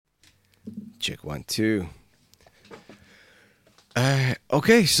Check 1, 2.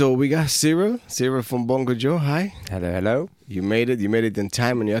 Okay, so we got Cyril from Bongo Joe. Hi. Hello, hello. You made it in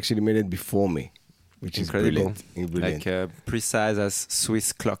time, and you actually made it before me, which Incredible. is brilliant. Like precise as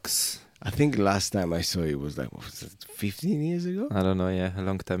Swiss clocks. I think last time I saw you was like, what was it, 15 years ago? I don't know, yeah, a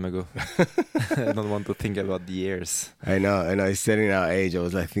long time ago. I don't want to think about the years. I know. It's telling our age. I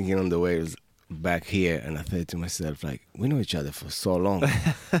was like thinking on the way, it was back here, and I thought to myself, like, we know each other for so long.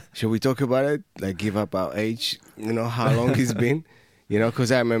 Should we talk about it? Like, give up our age? You know, how long it's been? You know,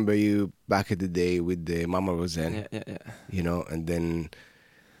 because I remember you back in the day with the Mama Roseanne. Yeah. You know, and then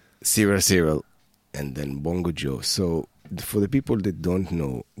Cyril, and then Bongo Joe. So, for the people that don't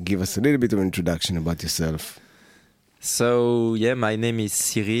know, give us a little bit of introduction about yourself. So, yeah, my name is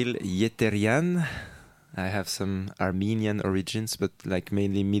Cyril Yeterian. I have some Armenian origins, but like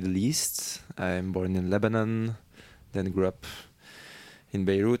mainly Middle East. I'm born in Lebanon, then grew up in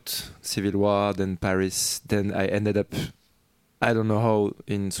Beirut, Civil War, then Paris. Then I ended up, I don't know how,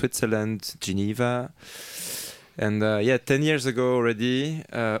 in Switzerland, Geneva. And 10 years ago already,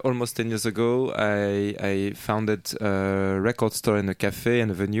 almost 10 years ago, I founded a record store and a cafe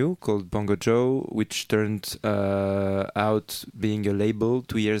and a venue called Bongo Joe, which turned out being a label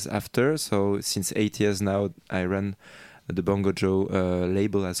 2 years after. So since 8 years now, I run the Bongo Joe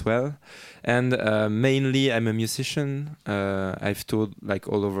label as well. And mainly I'm a musician. I've toured like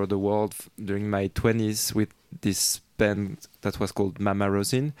all over the world during my 20s with this band that was called Mama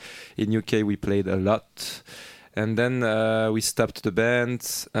Rosin. In UK, we played a lot. And then we stopped the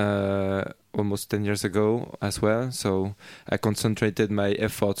band almost 10 years ago as well. So I concentrated my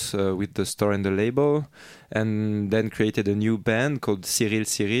efforts with the store and the label, and then created a new band called Cyril.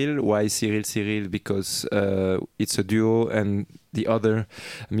 Why Cyril? Because it's a duo, and the other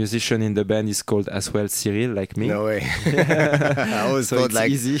musician in the band is called as well Cyril, like me. No way. I always so thought it's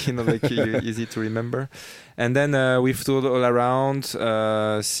like easy, easy to remember. And then we've toured all around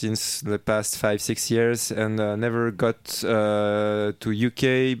since the past 5-6 years, and never got to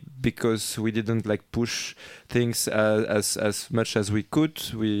UK because we didn't like push things as much as we could.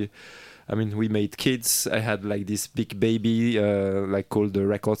 We made kids. I had like this big baby, like called the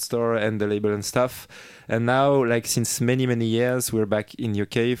record store and the label and stuff. And now, like since many years, we're back in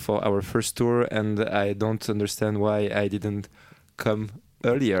UK for our first tour, and I don't understand why I didn't come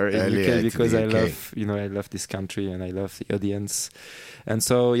earlier in UK, because I love this country and I love the audience. And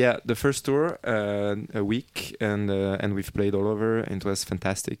so the first tour, a week, and we've played all over, and it was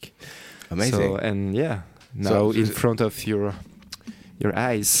fantastic. Amazing. So, and now in front of your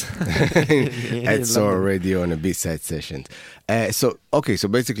eyes. I saw already on a B-side session. So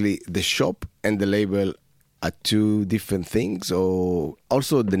basically the shop and the label are two different things, or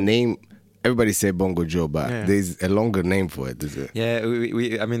also the name. Everybody say Bongo Joe, but there's a longer name for it, is it? Yeah,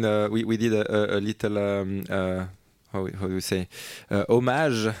 we did a little how do we say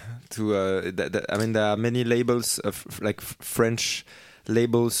homage to there are many labels of like French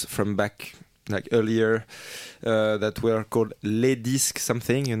labels from back like earlier that were called les disques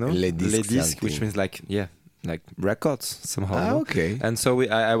something, Les disques, which means like records somehow. Okay. And so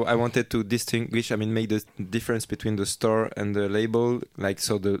I wanted to distinguish, make the difference between the store and the label, like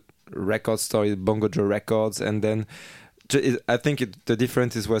so the record store is Bongo Joe Records, and then I think the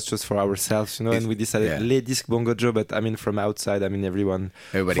difference was just for ourselves, and we decided Les Disques Bongo Joe, but from outside, everybody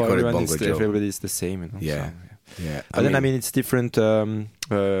call it Bongo Joe. Everybody is the same, Yeah. So, yeah. But then it's different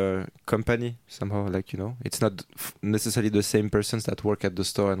company somehow, it's not necessarily the same persons that work at the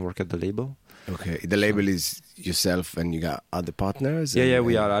store and work at the label. Okay, the label is yourself, and you got other partners.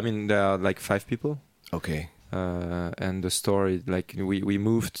 We are. There are like 5 people. Okay. And the store is like we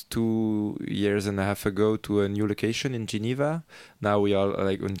moved 2.5 years ago to a new location in Geneva. Now we are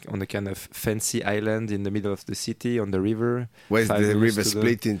like on a kind of fancy island in the middle of the city on the river. Where's the river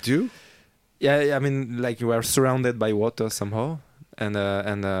split in two? Yeah, like you are surrounded by water somehow. And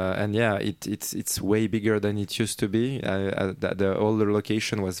it's way bigger than it used to be. The older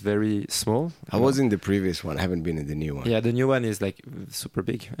location was very small. I was in the previous one. I haven't been in the new one. Yeah, the new one is like super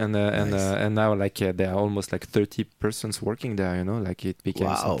big, and now like there are almost like 30 persons working there. Like it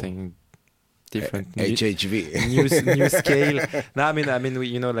became something different. HHV new scale. No, we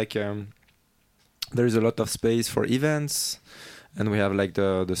there is a lot of space for events. And we have like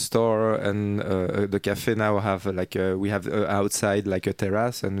the store and the cafe now have we have outside like a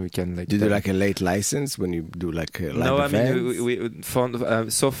terrace, and we can like. Do you do like a late license when you do like a live events? we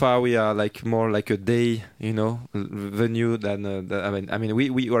found so far we are like more like a day venue than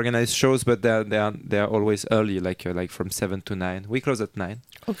we organize shows, but they are always early, like from 7 to 9. We close at 9.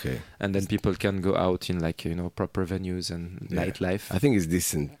 Okay. And then people can go out in like, proper venues and Yeah. nightlife. I think it's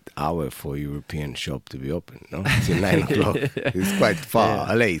decent hour for European shop to be open, no? It's 9 o'clock. It's quite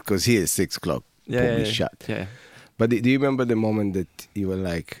far, late, because here it's 6 o'clock, probably shut. Yeah. But do you remember the moment that you were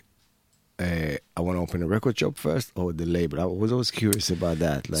like, I want to open a record shop first, or the label? I was always curious about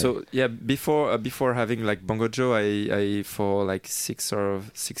that. Like, So yeah, before having like Bongo Joe, I for like 6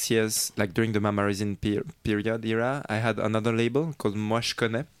 years, like during the Mama Resin period era, I had another label called Moi Je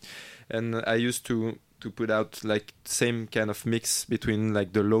Connais, and I used to put out like same kind of mix between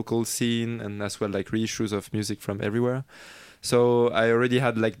like the local scene and as well like reissues of music from everywhere. So I already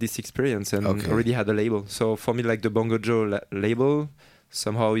had like this experience and already had a label. So for me, like the Bongo Joe label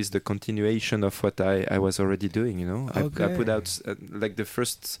somehow is the continuation of what I was already doing, I put out like the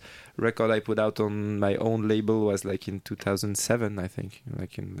first record I put out on my own label was like in 2007, I think,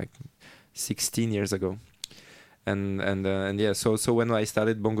 like in like 16 years ago. And yeah, so when I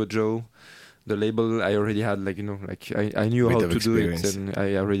started Bongo Joe, the label, I already had like, I knew how to do it, and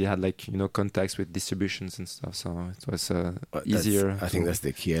I already had like, contacts with distributions and stuff. So it was easier. I think that's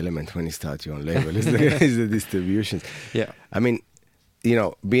the key element when you start your own label is the distributions. Yeah. I mean,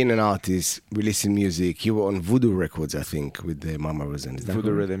 being an artist, releasing music, you were on Voodoo Records, I think, with the Mama Resin.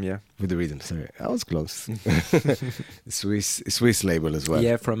 Voodoo Rhythm, yeah. Voodoo Rhythm, sorry. I was close. Swiss label as well.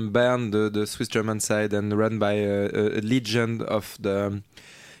 Yeah, from Bern, the Swiss-German side, and run by a legend of the,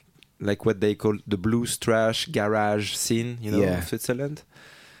 like what they call the blues trash garage scene, of Switzerland.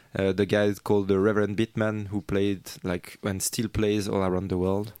 The guy is called the Reverend Bitman, who played like and still plays all around the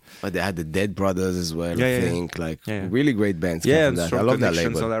world. But they had the Dead Brothers as well, I think. Really great bands. Yeah, and strong I love that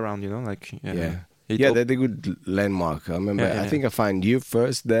connections label. all around, They're a good landmark. I remember, I think I find you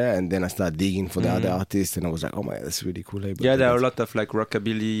first there, and then I start digging for the other artists, and I was like, oh my, that's a really cool label. Yeah, there are a lot of like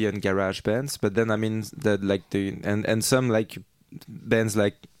rockabilly and garage bands, but then I mean that like and some like bands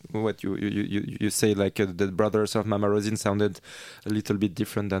like what you say like the Brothers of Mama Rosin sounded a little bit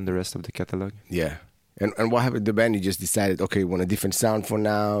different than the rest of the catalog. Yeah. And what happened to the band? You just decided, okay, we want a different sound for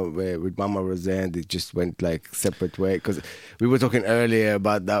now. With Mama Rosin, it just went like separate way. Because we were talking earlier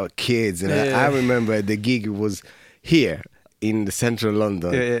about our kids, and I remember the gig was here in the central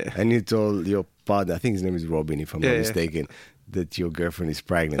London, and you told your partner, I think his name is Robin, if I'm not mistaken, that your girlfriend is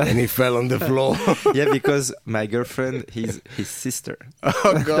pregnant, and he fell on the floor. Yeah, because my girlfriend, he's his sister.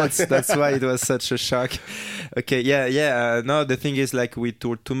 Oh God, that's why it was such a shock. Okay, no, the thing is, like, we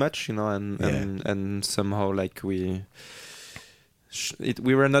toured too much, and somehow like we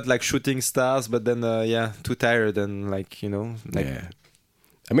were not like shooting stars, but then too tired and like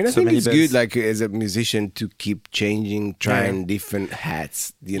I mean, I so think it's bands. good, like as a musician, to keep changing, trying different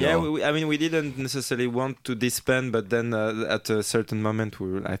hats. Yeah, we didn't necessarily want to disband, but then at a certain moment,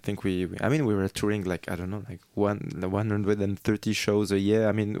 we were touring like I don't know, like 130 shows a year.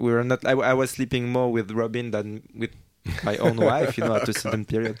 I mean, we were not. I was sleeping more with Robin than with my own wife, at a certain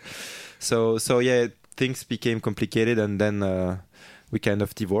period. So yeah, things became complicated, and then we kind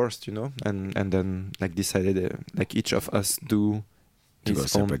of divorced, and then like decided like each of us do. To go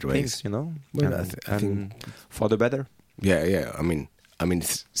separate ways, Well, I think for the better. Yeah. I mean,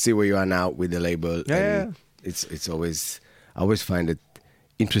 see where you are now with the label. Yeah. It's always, I always find it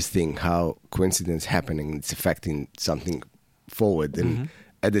interesting how coincidence happening. It's affecting something forward, and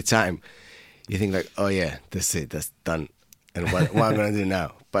at the time, you think like, oh yeah, that's it, that's done. And what am I gonna do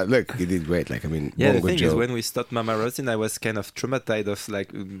now? But look, you did great. Like, I mean, yeah. Bongo The thing Joe. is, when we stopped Mama Rosin, I was kind of traumatized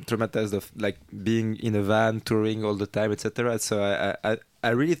of like being in a van touring all the time, etc. So I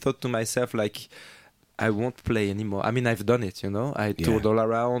really thought to myself like, I won't play anymore. I mean, I've done it, I toured all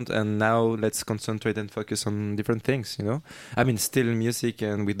around, and now let's concentrate and focus on different things, I mean, still music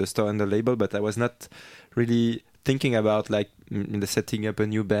and with the store and the label, but I was not really thinking about like the setting up a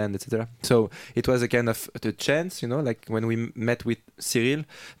new band, etc. So it was a kind of a chance, like when we met with Cyril,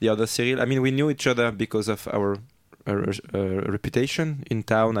 the other Cyril. I mean, we knew each other because of our reputation in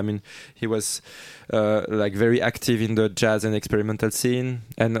town. I mean, he was like very active in the jazz and experimental scene,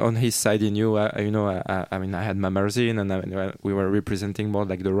 and on his side, he knew. I mean, I had Mama Rosin, and we were representing more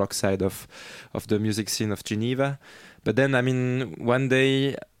like the rock side of the music scene of Geneva. But then, I mean, one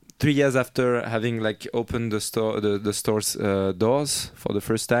day, 3 years after having like opened the store's doors for the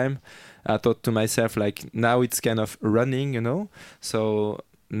first time, I thought to myself like, now it's kind of running, So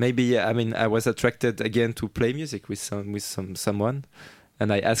maybe I was attracted again to play music with someone,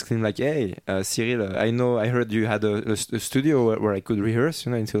 and I asked him like, "Hey, Cyril, I heard you had a studio where I could rehearse,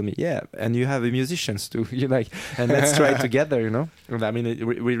 you know." And he told me, "Yeah, and you have musicians too, you like, and let's try it together, you know." And I mean,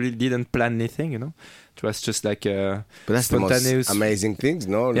 we really didn't plan anything, you know. It was just like but that's spontaneous. the most amazing things,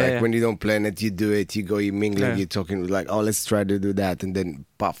 no? Yeah, Like yeah. when you don't plan it, you do it. You go, you mingling, Yeah. you're talking like, oh, let's try to do that, and then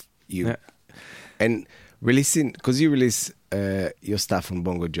puff, you. Yeah. And releasing, because you release your stuff on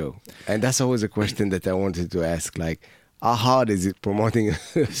Bongo Joe, and that's always a question that I wanted to ask, like, how hard is it promoting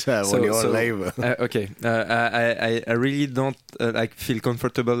yourself on your own label? Okay, I really don't like feel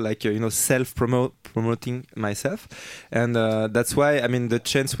comfortable like promoting myself, and that's why I mean the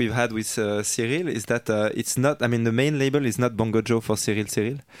chance we've had with Cyril is that it's not. I mean the main label is not Bongo Joe for Cyril.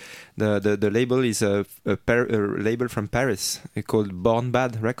 The label is a label from Paris called Born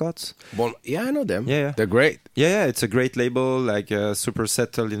Bad Records. Yeah, I know them. Yeah. They're great. Yeah, it's a great label, like super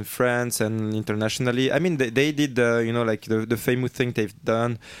settled in France and internationally. I mean, they did, like the famous thing they've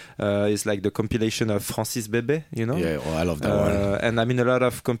done is like the compilation of Francis Bébé, you know? Yeah, I love that one. And I mean, a lot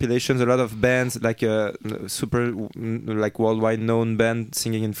of compilations, a lot of bands, like super, like worldwide known band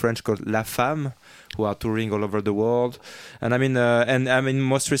singing in French called La Femme, who are touring all over the world. And I mean,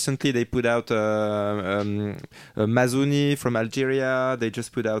 most recently they put out Mazouni from Algeria. They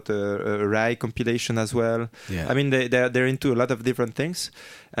just put out a Rai compilation as well. Yeah. I mean, they're into a lot of different things.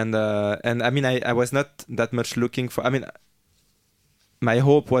 And I mean, I was not that much looking for. I mean, my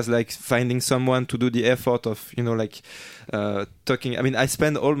hope was like finding someone to do the effort of, like talking. I mean, I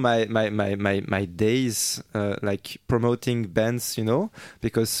spend all my days like promoting bands,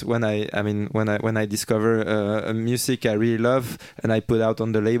 because when I discover a music I really love and I put out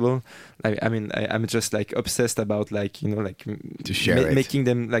on the label, I'm just like obsessed about like to share making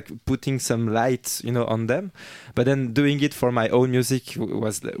them, like putting some light on them. But then doing it for my own music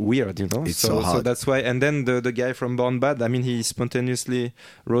was weird, It's so hard. So that's why. And then the guy from Born Bad, I mean, he spontaneously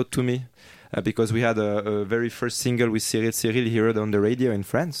wrote to me because we had a very first single with Cyril. He heard on the radio in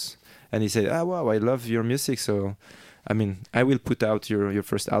France, and he said, wow, I love your music, so I mean, I will put out your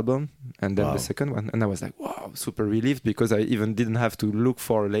first album and then the second one. And I was like, wow, super relieved, because I even didn't have to look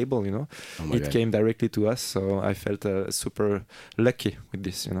for a label, Oh it came directly to us. So I felt super lucky with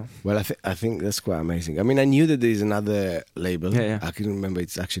this, Well, I think that's quite amazing. I mean, I knew that there's another label. Yeah. I can remember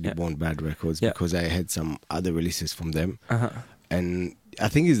it's actually Born Bad Records, because I had some other releases from them. And I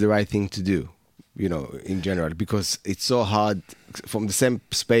think it's the right thing to do, in general, because it's so hard from the same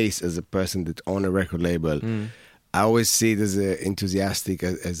space as a person that own a record label. I always see it as enthusiastic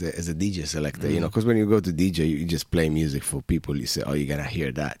as a DJ selector, because when you go to DJ, you just play music for people. You say, oh, you're going to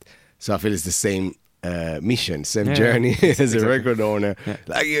hear that. So I feel it's the same mission, same journey as a record owner. Yeah.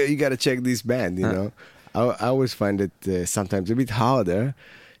 Like, you got to check this band, I always find it sometimes a bit harder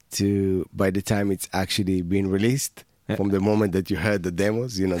to, by the time it's actually being released, from the moment that you heard the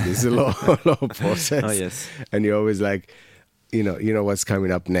demos, there's a long process. Oh, yes. And you're always like, you know what's coming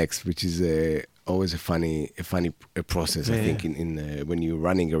up next, which is always a funny process, I think, in when you're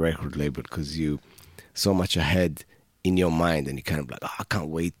running a record label, because you so much ahead in your mind, and you kind of like, I can't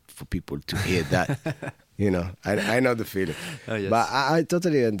wait for people to hear that. I know the feeling. Oh, yes. But I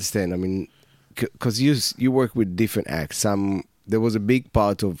totally understand. I mean, because you work with different acts. There was a big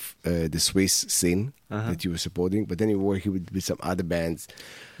part of the Swiss scene that you were supporting, but then you were working with some other bands.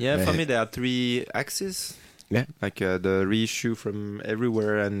 Yeah, for me there are three axes. Yeah, like the reissue from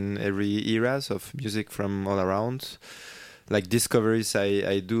everywhere and every eras of music from all around. Like discoveries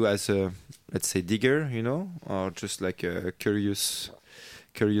I do as a, let's say, digger, or just like a curious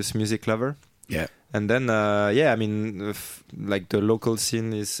music lover. Yeah. And then, I mean, like the local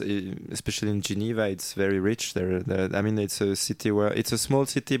scene is, especially in Geneva, it's very rich. I mean, it's a city where it's a small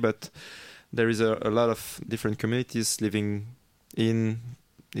city, but there is a lot of different communities living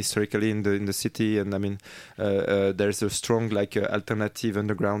historically in the city. And I mean, there's a strong like alternative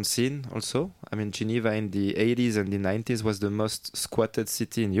underground scene also. I mean, Geneva in the 80s and the 90s was the most squatted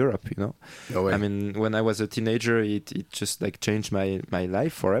city in Europe, No way. I mean, when I was a teenager, it just like changed my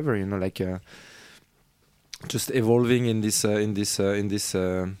life forever, like just evolving in this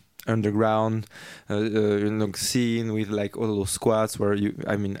underground scene with like all those squats where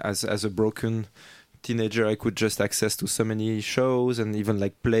as a broken teenager, I could just access to so many shows and even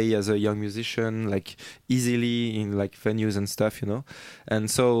like play as a young musician like easily in like venues and stuff,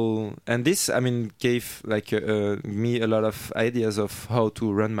 and this, I mean, gave like me a lot of ideas of how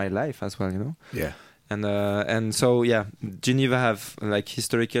to run my life as well, Yeah. And so Geneva have like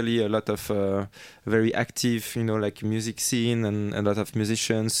historically a lot of very active, like music scene and a lot of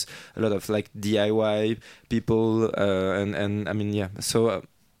musicians, a lot of like DIY people, and I mean, so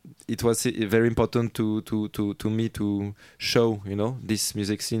it was very important to me to show, this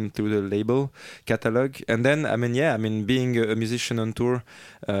music scene through the label catalog. And then, being a musician on tour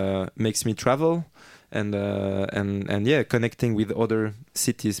makes me travel and connecting with other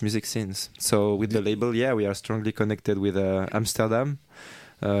cities' music scenes. So with the label, we are strongly connected with Amsterdam,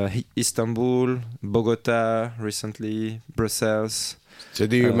 Istanbul, Bogota recently, Brussels. So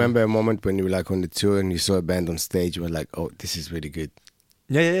do you remember a moment when you were like on the tour and you saw a band on stage, you were like, oh, this is really good?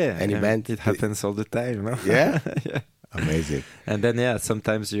 Yeah. Any band? It happens all the time, Yeah? Yeah. Amazing. And then,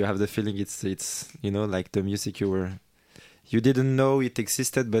 sometimes you have the feeling it's like the music you didn't know it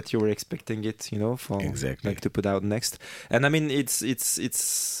existed, but you were expecting it, for Exactly. like to put out next. And I mean,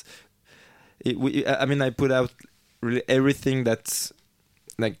 I put out really everything that's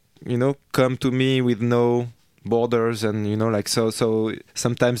like, come to me with no borders, and so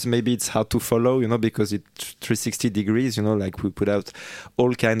sometimes maybe it's hard to follow, because it's 360 degrees, like we put out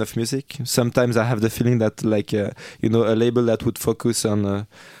all kind of music. Sometimes I have the feeling that like a label that would focus on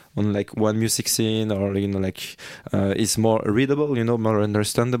like one music scene, or is more readable, more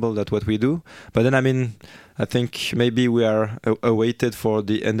understandable than what we do. But then I think maybe we are awaited for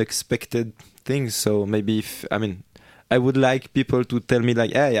the unexpected things. So maybe if I would like people to tell me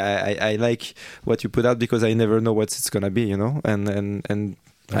like, hey, I like what you put out, because I never know what it's gonna be, and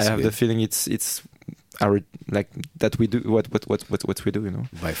I have the feeling it's our like that we do what we do,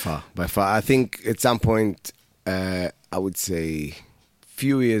 By far. I think at some point, I would say,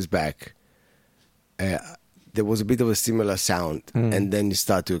 few years back, there was a bit of a similar sound, and then you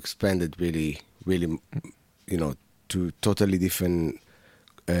start to expand it really, to totally different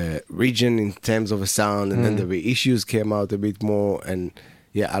region in terms of a sound, and then the reissues came out a bit more, and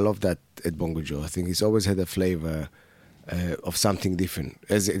I love that at Bongo Joe. I think it's always had a flavor of something different,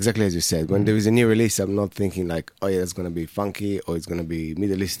 exactly as you said. When there is a new release, I'm not thinking like, oh yeah, it's going to be funky, or it's going to be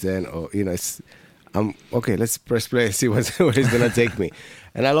Middle Eastern, or it's okay, let's press play and see where it's going to take me.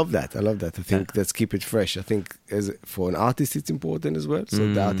 And I love that. I think let's keep it fresh. I think for an artist it's important as well,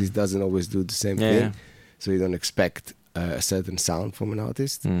 so the artist doesn't always do the same thing, so you don't expect a certain sound from an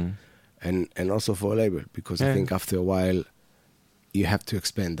artist, and also for a label, because I think after a while you have to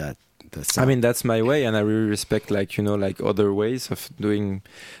expand that sound. That's my way, and I really respect like other ways of doing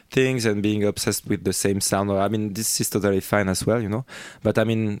things and being obsessed with the same sound. This is totally fine as well, but I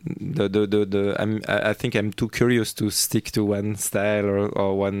think I'm too curious to stick to one style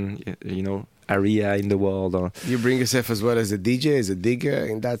or one area in the world. Or you bring yourself as well as a DJ, as a digger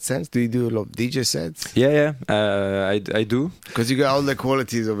in that sense? Do you do a lot of DJ sets? I do, because you got all the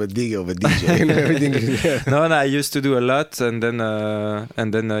qualities of a digger, of a DJ, everything. No, I used to do a lot, and then I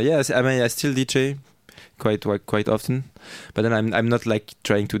still DJ quite often, but then I'm not like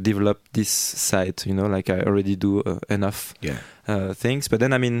trying to develop this side, like I already do enough things. But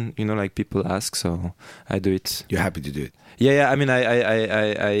then like people ask, so I do it. You're happy to do it?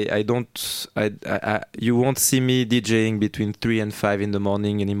 I don't. You won't see me DJing between 3 and 5 in the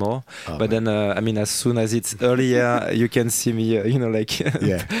morning anymore. But then, as soon as it's earlier, you can see me,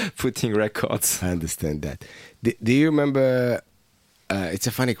 putting records. I understand that. Do you remember? It's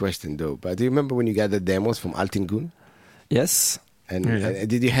a funny question though, but do you remember when you got the demos from Altingun? Yes. And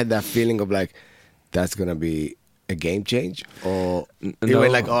did you have that feeling of like, that's gonna be a game change, or you were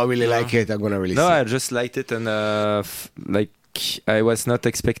like, oh, I really like it, I'm gonna release it? No, I just liked it, and I was not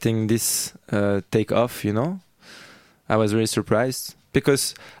expecting this take off. I was really surprised,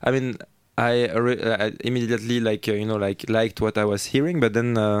 because I immediately liked what I was hearing, but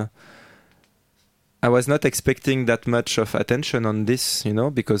then I was not expecting that much of attention on this,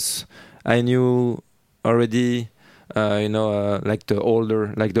 because I knew already. Like the old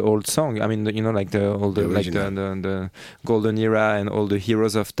song. Like the older, the golden era and all the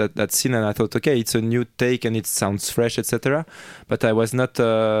heroes of that scene. And I thought, okay, it's a new take and it sounds fresh, etc. But I was not.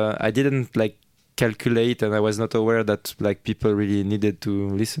 I didn't like calculate, and I was not aware that like people really needed to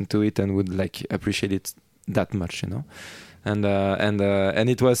listen to it and would like appreciate it that much, And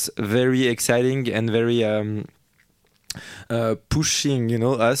it was very exciting and very. Pushing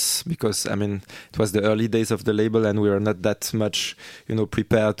us, because it was the early days of the label and we were not that much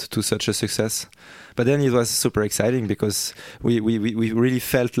prepared to such a success. But then it was super exciting, because we really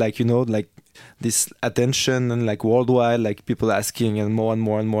felt like like this attention, and like worldwide, like people asking, and more and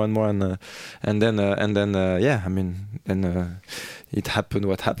more and more and more, and then it happened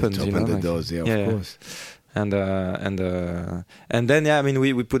what happened. It opened the doors, of course. And then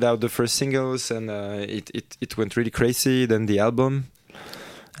we put out the first singles, and it went really crazy. Then the album,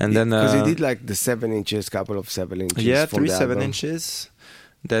 and then because you did like the 7 inches, couple of 7 inches, 3 7 inches.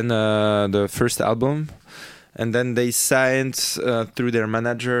 Then the first album, and then they signed through their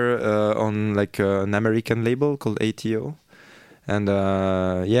manager on like an American label called ATO. And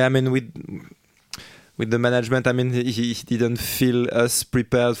yeah, I mean, with the management, I mean, he didn't feel us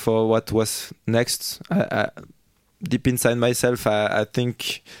prepared for what was next. Deep inside myself, I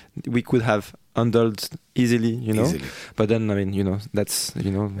think we could have handled easily, you know. Easily. But then, I mean, you know, that's a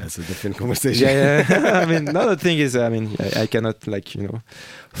different conversation. Yeah. I mean, another thing is, I mean, I cannot, like, you know,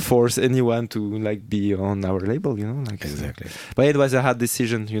 force anyone to like be on our label, you know. Like, exactly. But it was a hard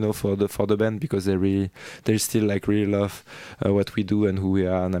decision, you know, for the band, because they still like really love what we do and who we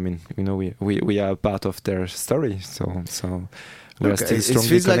are, and I mean, you know, we are part of their story, so. Look, it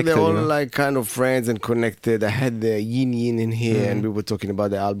feels like they're all like kind of friends and connected. I had the yin in here, and we were talking about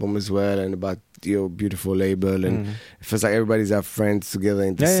the album as well, and about your beautiful label, and it feels like everybody's our friends together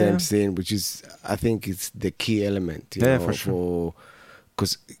in the same scene, which is, I think, it's the key element. You know, for sure.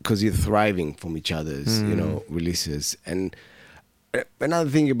 Because you're thriving from each other's, you know, releases. And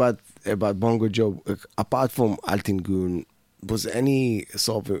another thing about Bongo Joe, apart from Altingun, was any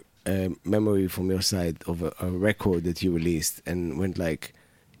sort of memory from your side of a record that you released and went like,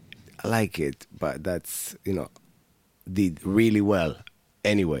 I like it, but that's, you know, did really well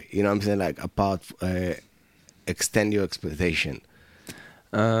anyway, you know what I'm saying, like apart extend your expectation?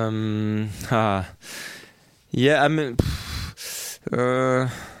 Yeah, I mean,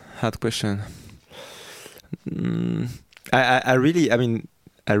 hard question.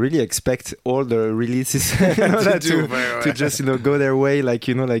 I really expect all the releases to just, you know, go their way, like,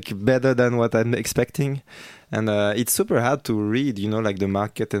 you know, like better than what I'm expecting. And it's super hard to read, you know, like the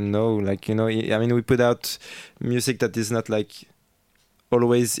market and know, like, you know, I mean, we put out music that is not like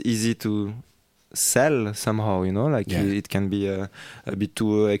always easy to sell somehow, you know, like it can be a bit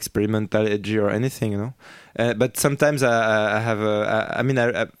too experimental, edgy or anything, you know. But sometimes I have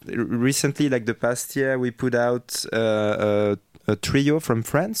I recently, like the past year, we put out a trio from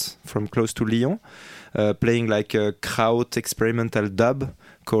France, from close to Lyon, playing like a kraut experimental dub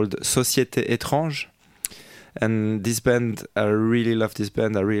called Société Étrange. And this band, I really love this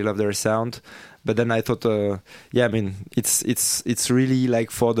band. I really love their sound. But then I thought, I mean, it's really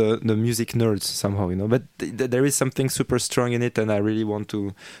like for the music nerds somehow, you know. But there is something super strong in it, and I really want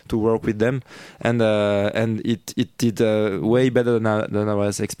to work with them. And it did way better than I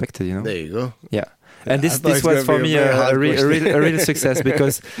was expected, you know. There you go. Yeah. And this was for me a real success,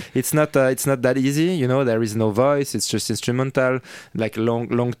 because it's not that easy, you know. There is no voice; it's just instrumental, like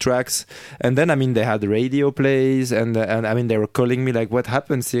long tracks. And then, I mean, they had radio plays, and I mean, they were calling me like, "What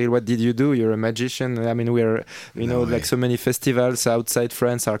happened, Cyril? What did you do? You're a magician." I mean, we're, you know, like so many festivals outside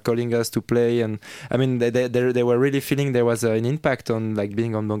France are calling us to play, and I mean, they were really feeling there was an impact on like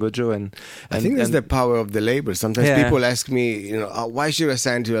being on Bongo Joe. And I think that's the power of the label. Sometimes people ask me, you know, why should I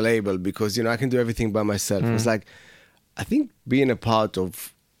sign to a label? Because, you know, I can do everything by myself. It's like, I think being a part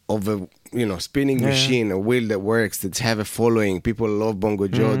of a, you know, spinning machine, a wheel that works, that have a following, people love Bongo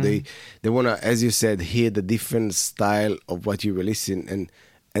Joe. They want to, as you said, hear the different style of what you're releasing,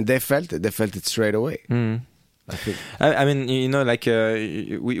 and they felt it straight away. I think. I mean, you know, like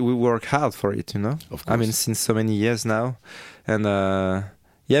we work hard for it, you know. Of course. I mean, since so many years now, and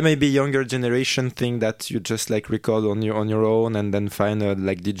maybe younger generation think that you just like record on your own and then find a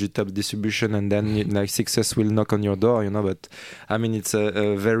like digital distribution, and then like success will knock on your door, you know. But I mean, it's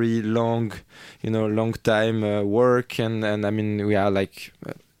a very long time work, and I mean, we are like.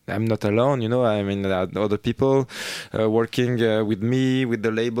 I'm not alone, you know. I mean, there are other people working with me, with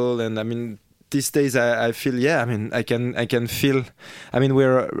the label, and I mean, these days I feel, I mean, I can feel. I mean,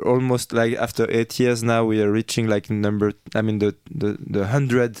 we're almost like after 8 years now, we are reaching like number. I mean, the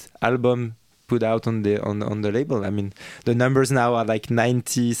 100th album put out on the label. I mean, the numbers now are like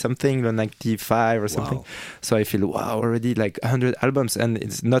 90 something or 95 or something. Wow. So I feel, wow, already like 100 albums, and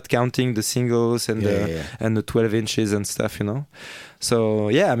it's not counting the singles and the 12 inches and stuff, you know. So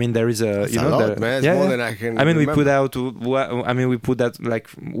I mean, there is a, it's a lot, man. It's more than I can. I mean, remember. we put out like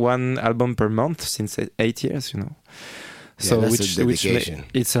one album per month since 8 years, you know. So that's which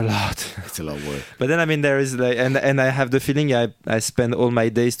it's a lot. It's a lot of work. But then, I mean, there is like, and I have the feeling I spend all my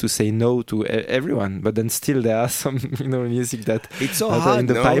days to say no to everyone. But then still there are some, you know, music that it's so hard in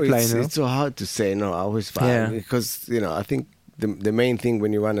the pipeline. It's so hard to say no. I always find because, you know, I think the main thing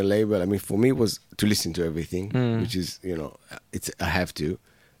when you run a label, I mean, for me was to listen to everything, which is, you know, I have to,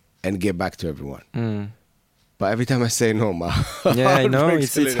 and get back to everyone. But every time I say no, I know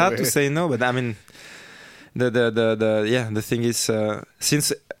it's hard to say no. But I mean, the thing is,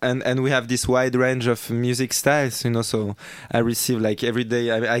 since and we have this wide range of music styles, you know, so I receive like every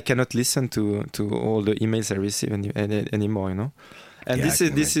day. I cannot listen to all the emails I receive anymore, you know. And Yeah,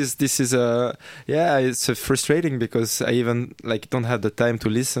 this is yeah, it's frustrating because I even like don't have the time to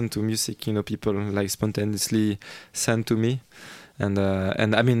listen to music. You know, people like spontaneously send to me. And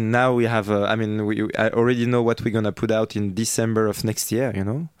I mean now we have I mean I already know what we're gonna put out in December of next year. You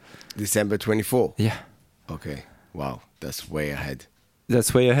know, December 24. yeah. Okay. Wow, that's way ahead.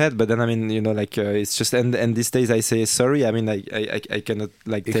 That's way ahead, but then I mean, you know, like it's just and these days I say sorry. I mean, I cannot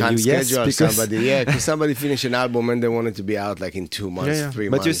like You tell can't you yes schedule because somebody, yeah, because somebody finish an album and they want it to be out like in 2 months, 3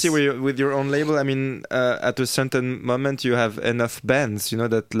 months. But you see, with your own label, I mean, at a certain moment you have enough bands, you know,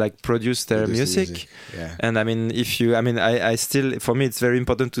 that like produce their music. Yeah. And I mean, if you, I mean, I still, for me, it's very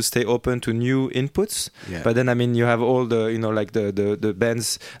important to stay open to new inputs. Yeah. But then, I mean, you have all the, you know, like the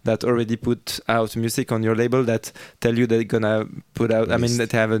bands that already put out music on your label that tell you they're gonna put out. I mean,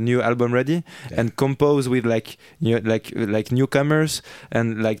 that have a new album ready and compose with like like newcomers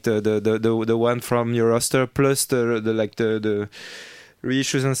and like the one from your roster plus the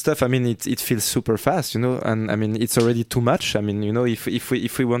reissues and stuff. I mean, it feels super fast, you know, and I mean it's already too much. I mean, you know, if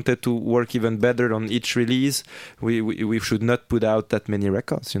we wanted to work even better on each release, we should not put out that many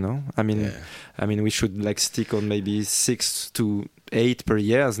records, you know. I mean we should like stick on maybe 6 to 8 per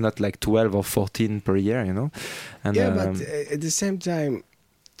year, it's not like 12 or 14 per year, you know. And yeah, but at the same time,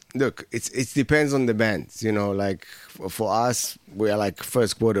 look, it depends on the bands, you know. Like for us, we are like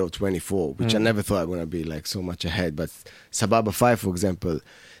first quarter of 24, which I never thought I was gonna be like so much ahead. But Sababa 5, for example,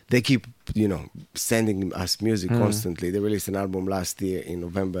 they keep, you know, sending us music constantly. They released an album last year in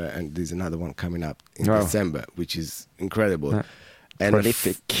November, and there's another one coming up in December, which is incredible. And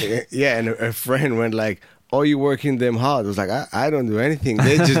prolific. And a friend went like, "Oh, you working them hard?" I was like, I don't do anything.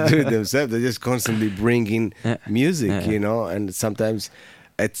 They just do it themselves. They just constantly bring in music, you know. And sometimes,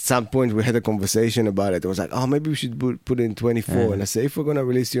 at some point, we had a conversation about it. I was like, "Oh, maybe we should put it in 24." And I said, "If we're gonna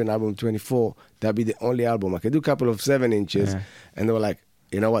release you an album 24, that'd be the only album. I can do a couple of 7 inches." And they were like,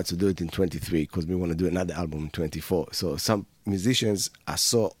 "You know what? So do it in 23 because we want to do another album in 24." So some musicians are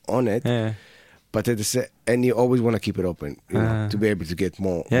so on it. But at the and you always want to keep it open, you know, to be able to get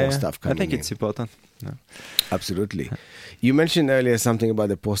more stuff coming in. I think it's important. No. Absolutely. You mentioned earlier something about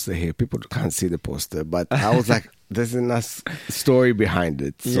the poster here. People can't see the poster, but I was like, there's a nice story behind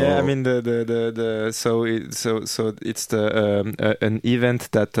it. So. Yeah, I mean so it's an event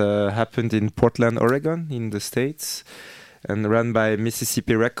that happened in Portland, Oregon, in the States, and run by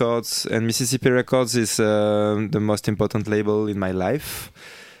Mississippi Records. And Mississippi Records is the most important label in my life.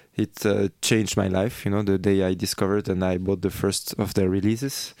 It changed my life, you know, the day I discovered and I bought the first of their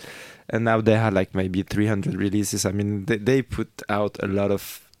releases. And now they have like maybe 300 releases. I mean, they put out a lot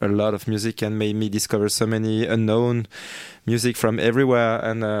of music and made me discover so many unknown music from everywhere.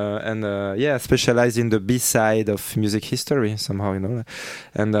 And specialized in the B-side of music history somehow, you know.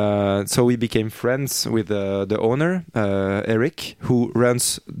 And so we became friends with the owner, Eric, who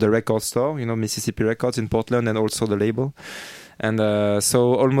runs the record store, you know, Mississippi Records in Portland, and also the label. And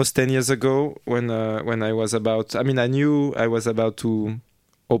so almost 10 years ago, when I was about, I mean, I knew I was about to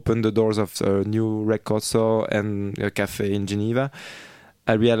open the doors of a new record store and a cafe in Geneva,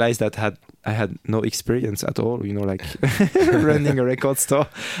 I realized that I had no experience at all, you know, like running a record store.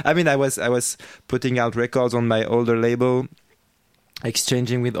 I mean, I was putting out records on my older label,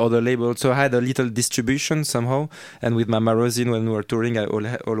 exchanging with other labels. So I had a little distribution somehow. And with Mama Rosin, when we were touring, I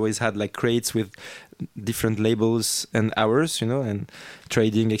always had like crates with different labels and ours, you know, and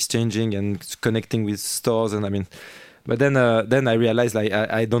trading, exchanging, and connecting with stores. And I mean, but then I realized like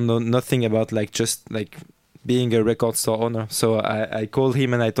I don't know nothing about like just like being a record store owner. So I called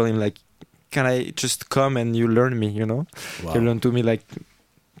him and I told him like, can I just come and you learn me, you know? Wow. You learn to me like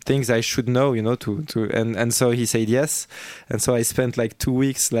things I should know, you know, and so he said yes. And so I spent like 2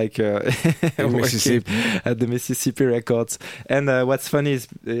 weeks like working at the Mississippi Records. And what's funny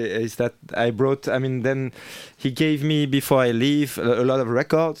is that then he gave me, before I leave, a lot of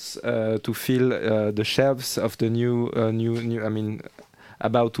records to fill the shelves of the new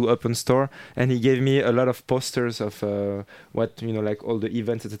about to open store. And he gave me a lot of posters of what, you know, like all the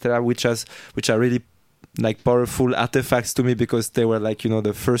events, etc., which are really like powerful artifacts to me, because they were like, you know,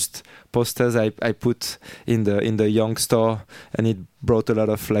 the first posters I put in the young store, and it brought a lot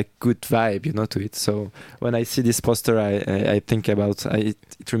of like good vibe, you know, to it. So when I see this poster, I think about it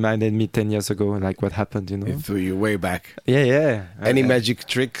reminded me 10 years ago, like what happened, you know. It threw you way back. Yeah. Any magic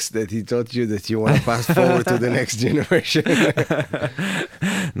tricks that he taught you that you want to pass forward to the next generation?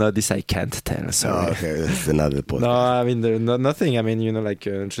 No, this I can't tell. Sorry. Oh, okay, that's another podcast. No, I mean nothing. I mean, you know, like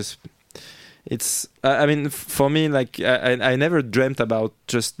just. It's I mean, for me, like I never dreamt about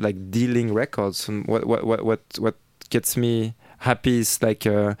just like dealing records. And what gets me happy is like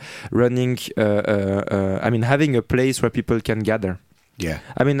running I mean, having a place where people can gather. Yeah.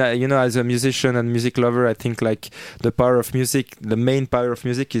 I mean, as a musician and music lover, I think like the power of music, the main power of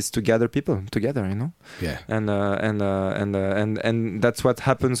music is to gather people together, Yeah. And that's what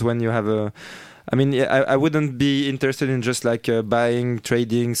happens when you have a. I mean, I wouldn't be interested in just like buying,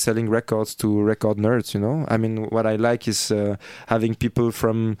 trading, selling records to record nerds, I mean, what I like is having people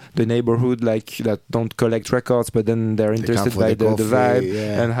from the neighborhood like that don't collect records, but then they're interested by the vibe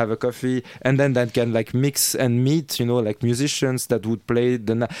and have a coffee, and then that can like mix and meet, like musicians that would play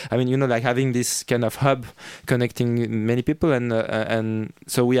I mean, like having this kind of hub connecting many people, and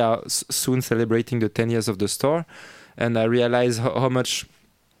so we are soon celebrating the 10 years of the store, and I realize how much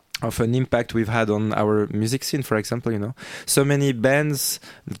of an impact we've had on our music scene, for example, so many bands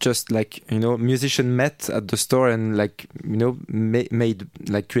just like, musicians met at the store and like, made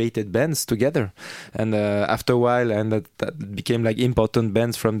like created bands together. And after a while, and that became like important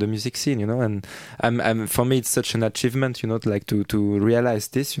bands from the music scene, and for me, it's such an achievement, like to realize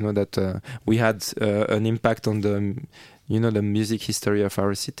this, that we had an impact on the, the music history of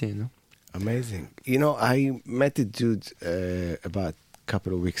our city, Amazing. I met a dude about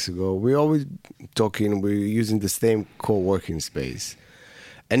couple of weeks ago. We're always talking, we're using the same co-working space,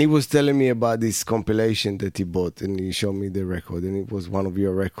 and he was telling me about this compilation that he bought, and he showed me the record, and it was one of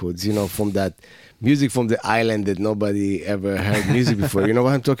your records, from that music from the island that nobody ever heard music before. You know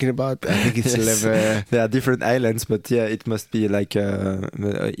what I'm talking about? I think it's yes. There are different islands, but yeah, it must be like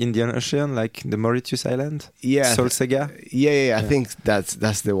Indian Ocean, like the Mauritius Island. Yeah, Solsega. Yeah. I think that's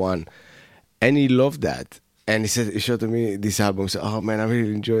the one, and he loved that. And he showed me this album. He said, "Oh man, I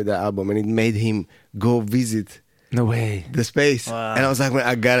really enjoyed that album," and it made him go visit. No way. The space. Wow. And I was like, "Man,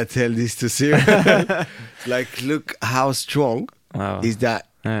 I gotta tell this to Cyril." Like, look how strong is that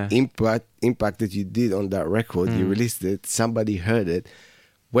impact that you did on that record. You released it. Somebody heard it,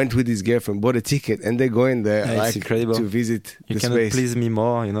 went with his girlfriend, bought a ticket, and they go in there like incredible. To visit you the cannot space. Please me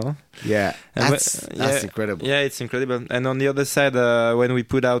more, Yeah, that's incredible. Yeah, it's incredible. And on the other side, when we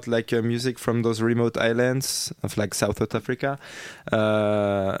put out like music from those remote islands of like South Africa,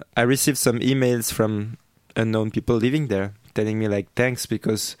 I received some emails from unknown people living there telling me like thanks,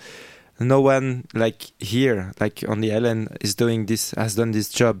 because no one like here, like on the island, has done this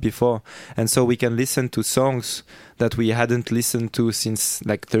job before, and so we can listen to songs that we hadn't listened to since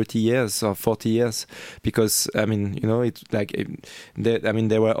like 30 years or 40 years, because I mean, it's like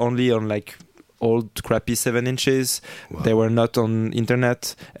they were only on like old crappy 7 inches. Wow. They were not on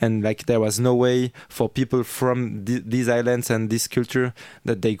internet, and like there was no way for people from these islands and this culture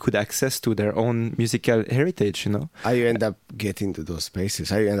that they could access to their own musical heritage. How you end up getting to those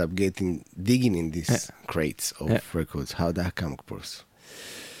spaces? How you end up digging in these crates of records? How that come across?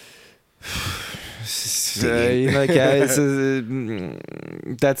 That's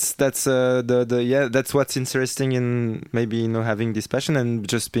what's interesting in maybe having this passion and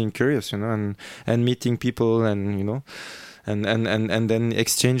just being curious, and meeting people, and and then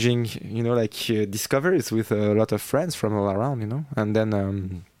exchanging discoveries with a lot of friends from all around, and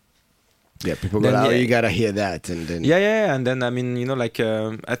then people go, you gotta hear that, and then and then I mean, I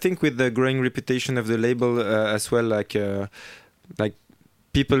think with the growing reputation of the label as well, like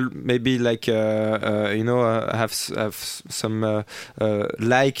people maybe have some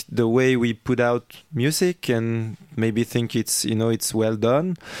like the way we put out music, and maybe think it's it's well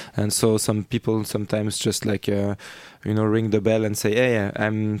done, and so some people sometimes just ring the bell and say, hey,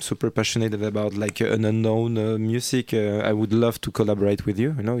 I'm super passionate about like an unknown music. I would love to collaborate with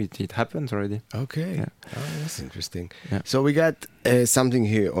you. It happens already. Okay. Yeah. Oh, that's interesting. Yeah. So we got something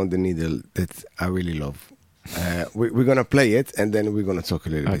here on the needle that I really love. We're gonna play it, and then we're gonna talk a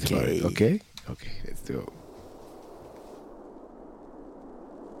little bit about it. Okay, let's do it.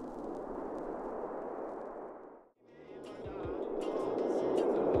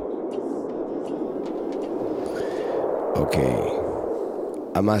 Okay,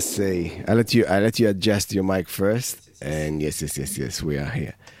 I must say, I let you adjust your mic first, and yes, we are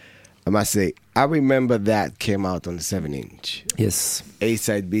here. I must say, I remember that came out on the 7-inch. Yes, A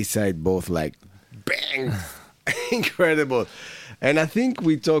side, B side, both like bang. Incredible. And I think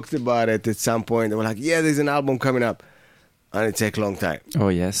we talked about it at some point. They were like, there's an album coming up, and it takes a long time. Oh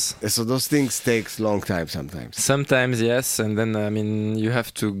yes. So those things takes long time sometimes. Sometimes yes, and then I mean you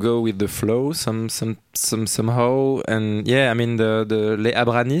have to go with the flow somehow. And I mean the Les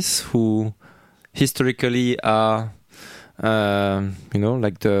Abranis, who historically are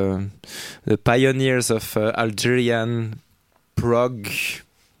like the pioneers of Algerian prog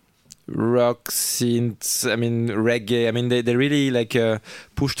rock, synth, I mean reggae. I mean they really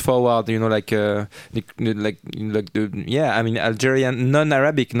pushed forward. I mean Algerian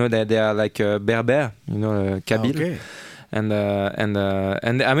non-Arabic. They are like Berber. Kabyle. Okay. and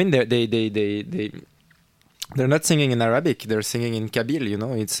I mean they're not singing in Arabic. They're singing in Kabyle. You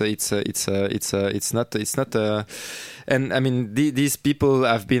know, it's not. And I mean, these people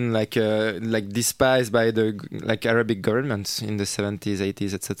have been like despised by the like Arabic governments in the 70s,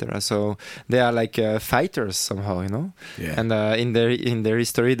 80s, etc. So they are like fighters somehow, you know. Yeah. And in their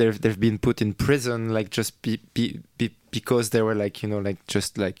history, they've been put in prison like just because they were like, you know, like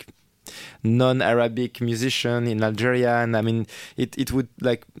just like non-Arabic musician in Algeria. And I mean it would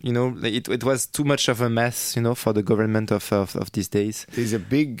like, you know, it was too much of a mess, you know, for the government of these days. There's a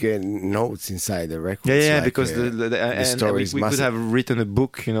big notes inside the records. Yeah, like, because we could have written a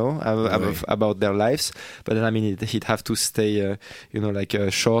book, you know, about their lives, but then I mean it'd have to stay you know, like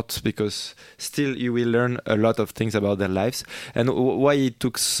short, because still you will learn a lot of things about their lives. And why it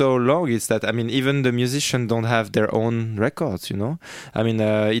took so long is that, I mean, even the musicians don't have their own records, you know. I mean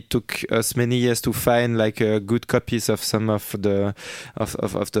it took us many years to find like good copies of some of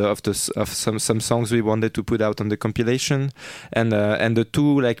some songs we wanted to put out on the compilation, and the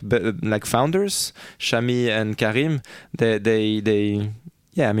two like founders, Shami and Karim, they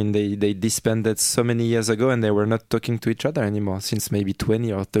yeah, I mean they disbanded so many years ago, and they were not talking to each other anymore since maybe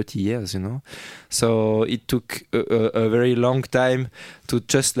 20 or 30 years, you know. So it took a very long time to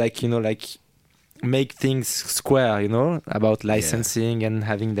just like, you know, like make things square, you know, about licensing and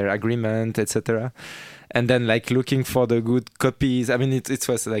having their agreement, etc. And then like looking for the good copies. I mean, it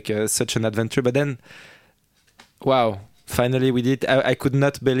was like such an adventure. But then, wow, finally we did. I could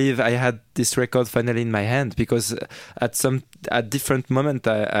not believe I had this record finally in my hand, because at different moment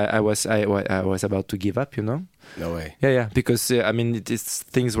I was about to give up, you know. No way. Yeah, because I mean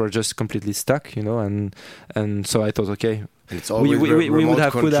things were just completely stuck, you know, and so I thought, okay. And it's always we would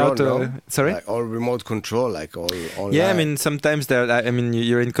have control, put out no? Sorry, like all remote control, like all yeah, that. I mean sometimes I mean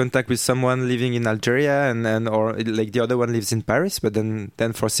you're in contact with someone living in Algeria, and or like the other one lives in Paris, but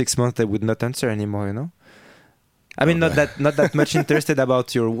then for 6 months they would not answer anymore, you know. I mean, not that much interested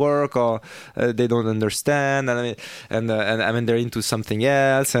about your work, or they don't understand, and I mean, and I mean they're into something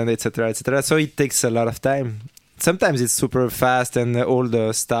else, and etc. etc. So it takes a lot of time. Sometimes it's super fast and all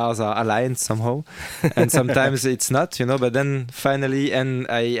the stars are aligned somehow, and sometimes it's not, you know. But then finally, and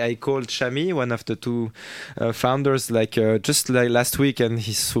I called Shami, one of the two founders, like just like last week, and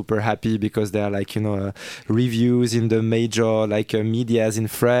he's super happy because there are like, you know, reviews in the major like medias in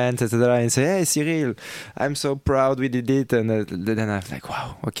France, etc. And say, hey Cyril, I'm so proud we did it, and then I'm like,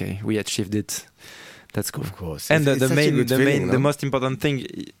 wow, okay, we achieved it. That's cool. Of course. And the no? most important thing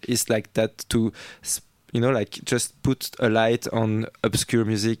is like that, to you know, like just put a light on obscure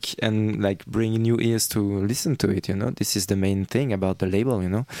music and like bring new ears to listen to it, you know. This is the main thing about the label, you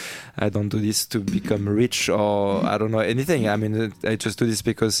know. I don't do this to become rich or I don't know anything. I mean, I just do this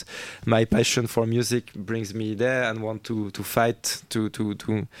because my passion for music brings me there, and want to fight to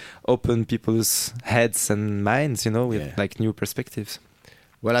open people's heads and minds, you know, with like new perspectives.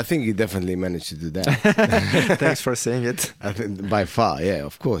 Well, I think you definitely managed to do that. Thanks for saying it. I think by far, yeah,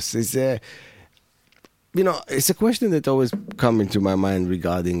 of course. It's you know, it's a question that always comes into my mind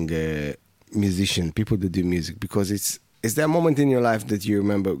regarding musicians, people that do music, because is there a moment in your life that you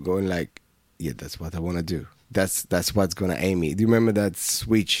remember going like, yeah, that's what I want to do. That's what's gonna aim me. Do you remember that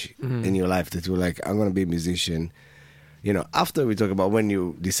switch in your life that you were like, I'm gonna be a musician? You know, after we talk about when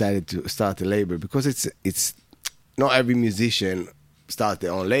you decided to start a label, because it's not every musician start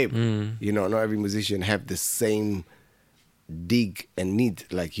their own label. You know, not every musician have the same dig and need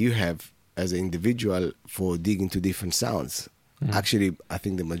like you have as an individual for digging to different sounds. Actually, I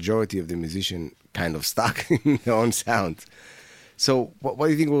think the majority of the musician kind of stuck in their own sound. So what do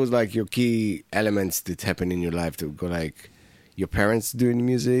you think was like your key elements that happened in your life to go like, your parents doing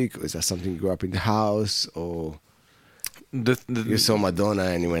music? Or is that something you grew up in the house? Or you saw Madonna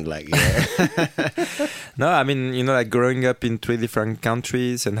and you went like, yeah. No, I mean, you know, like growing up in 3 different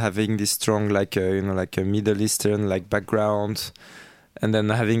countries and having this strong like, you know, like a Middle Eastern like background, and then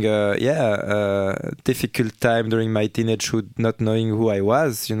having a difficult time during my teenagehood, not knowing who I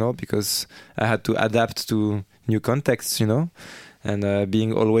was, you know, because I had to adapt to new contexts, you know, and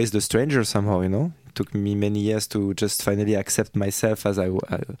being always the stranger somehow, you know. It took me many years to just finally accept myself as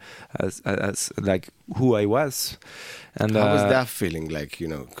as like who I was. And how was that feeling like, you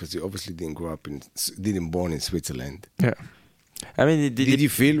know, because you obviously didn't born in Switzerland. Yeah, I mean, did you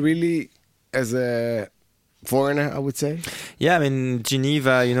feel really as a foreigner, I would say? Yeah, I mean,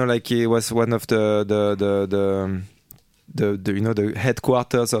 Geneva, you know, like it was one of the you know, the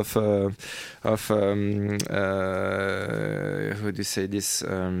headquarters of how do you say this,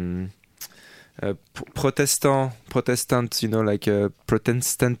 Protestant, like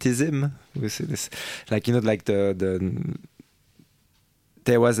Protestantism. We say this, like like the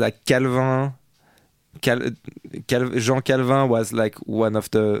there was like Calvin. Jean Calvin was like one of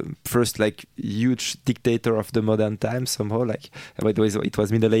the first like huge dictator of the modern times somehow, like it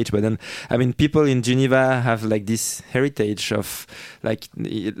was Middle Age, but then I mean people in Geneva have like this heritage of like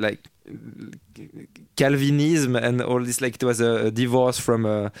Calvinism and all this, like it was a divorce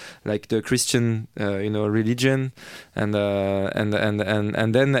from like the Christian religion, and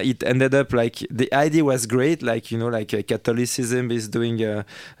then it ended up like the idea was great, like like Catholicism is doing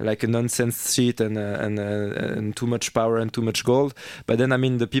like a nonsense shit and too much power and too much gold, but then I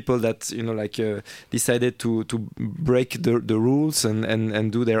mean the people that decided to break the rules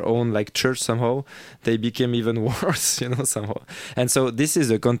and do their own like church somehow, they became even worse somehow. And so this is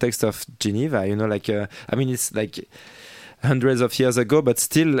the context of Geneva, like I mean it's like hundreds of years ago, but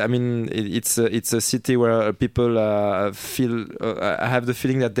still I mean it's a city where people feel have the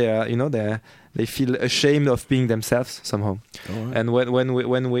feeling that they are they feel ashamed of being themselves somehow. Right. And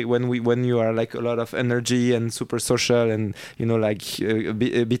when you are like a lot of energy and super social and like a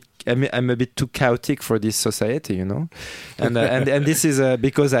bit I'm a bit too chaotic for this society, and this is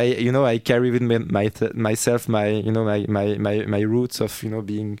because I carry with myself my my roots of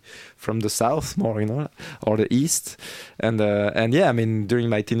being from the south more, or the east, and yeah, I mean during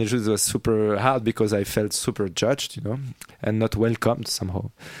my teenagers it was super hard because I felt super judged, and not welcomed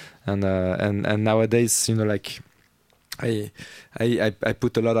somehow. And nowadays, like I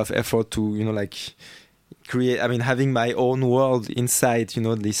put a lot of effort to like create. I mean, having my own world inside,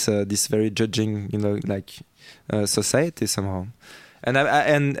 this very judging, like society somehow. And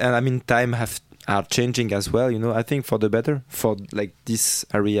I mean, time are changing as well. I think for the better for like this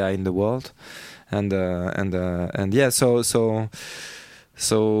area in the world, and yeah. So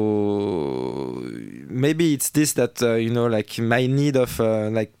maybe it's this that like my need of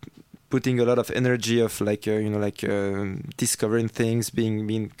like putting a lot of energy of like discovering things,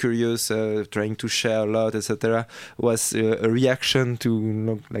 being curious, trying to share a lot, etc. was a reaction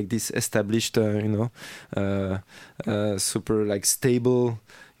to like this established super like stable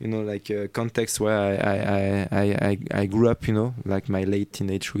like context where I grew up, like my late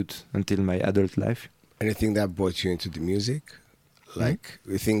teenagehood until my adult life. Anything that brought you into the music? Like,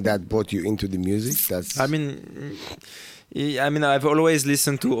 you think that brought you into the music? I mean, I've always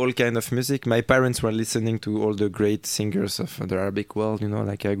listened to all kind of music. My parents were listening to all the great singers of the Arabic world.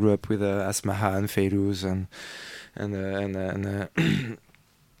 Like I grew up with Asmaha and Feiruz and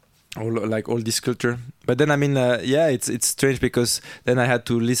all this culture. But then I mean, yeah, it's strange because then I had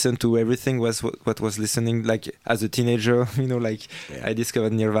to listen to everything what was listening like as a teenager. Like yeah. I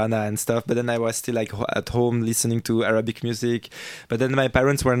discovered Nirvana and stuff. But then I was still like at home listening to Arabic music. But then my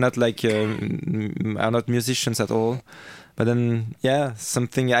parents were not like are not musicians at all. But then, yeah,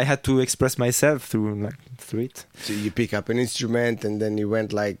 something I had to express myself through it. So you pick up an instrument, and then you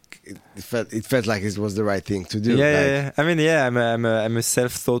went like it felt like it was the right thing to do. Yeah, yeah. I mean, yeah, I'm a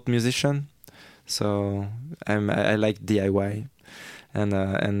self-taught musician, so I like DIY,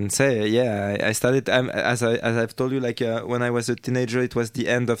 and say yeah, I started. As I've told you, like when I was a teenager, it was the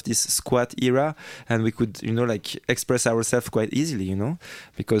end of this squat era, and we could like express ourselves quite easily,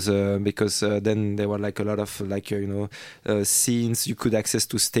 because then there were like a lot of like scenes you could access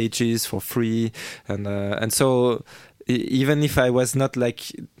to stages for free, and so even if I was not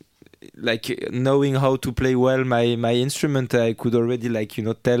like knowing how to play well my instrument, I could already like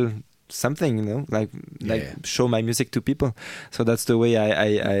tell something, like show my music to people. So that's the way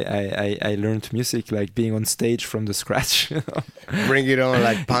I learned music, like being on stage from the scratch. Bring it on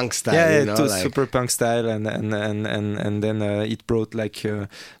like punk style. Yeah, like super punk style, and then it brought like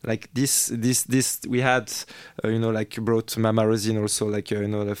this we had like brought Mama Rosine also, like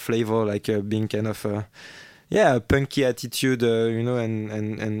the flavor, like being kind of a punky attitude,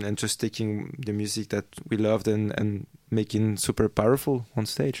 and just taking the music that we loved and making super powerful on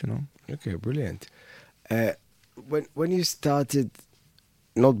stage, Okay, brilliant. When you started,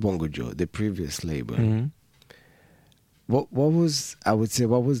 not Bongo Joe, the previous label, mm-hmm. what was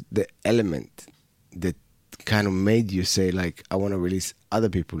the element that kind of made you say like, I want to release other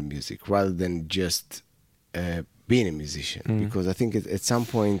people's music rather than just being a musician? Mm-hmm. Because I think at some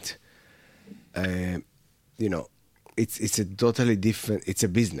point, it's a totally different. It's a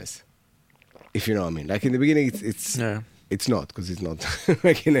business, if you know what I mean. Like in the beginning, it's not, because it's not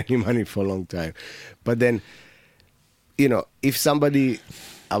making any money for a long time. But then, if somebody,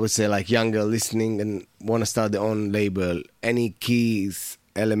 I would say like younger listening and want to start their own label, any keys,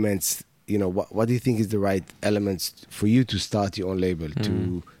 elements, what do you think is the right elements for you to start your own label,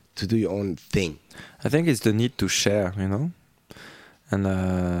 to do your own thing? I think it's the need to share, and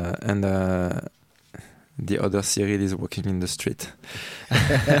the other Cyril is walking in the street.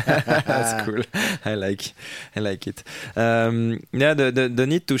 That's cool. I like it. The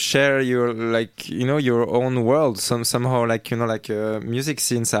need to share your your own world. Somehow music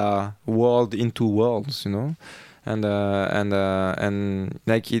scenes are world into worlds, and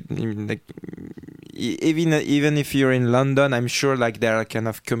even if you're in London, I'm sure there are kind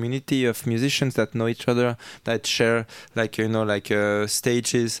of community of musicians that know each other, that share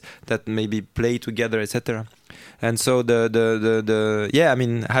stages, that maybe play together, etc. And so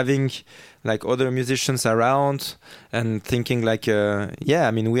having other musicians around and thinking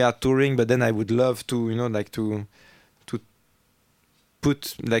we are touring, but then I would love to to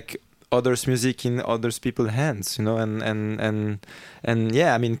put others' music in others people's hands, and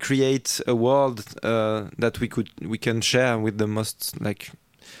create a world that we can share with the most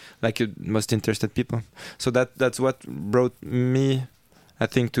most interested people. So that's what brought me, I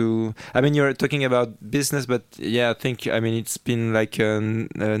think, to. You're talking about business, but I think it's been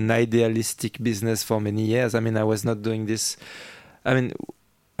an idealistic business for many years. I was not doing this.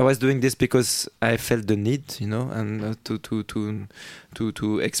 I was doing this because I felt the need, and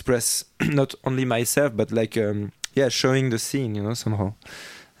to express not only myself, but showing the scene, somehow.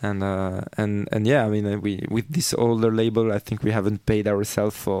 And we with this older label, I think we haven't paid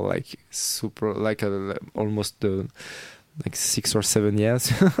ourselves for super almost 6 or 7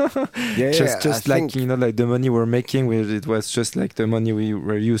 years. just the money we're making, it was just the money we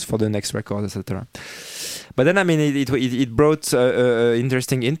were used for the next record, etc. But then it brought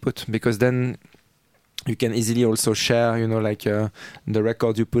interesting input, because then you can easily also share the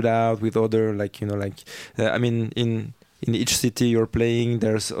record you put out with other in each city you're playing,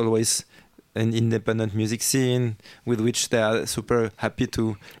 there's always an independent music scene with which they are super happy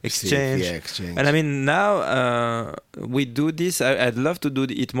to exchange. And now we do this. I'd love to do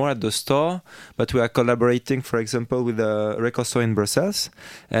it more at the store, but we are collaborating, for example, with a record store in Brussels,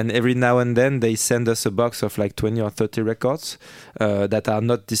 and every now and then they send us a box of 20 or 30 records that are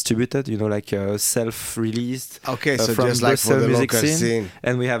not distributed, self-released. Okay, so from just Brussels for the music local scene. scene.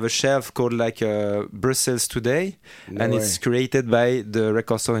 And we have a shelf called Brussels Today, No way. It's created by the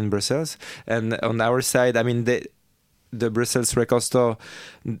record store in Brussels. And on our side, the Brussels record store,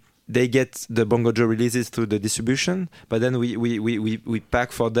 they get the Bongo Joe releases through the distribution, but then we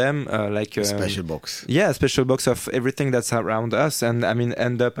pack for them a special box. Yeah, a special box of everything that's around us, and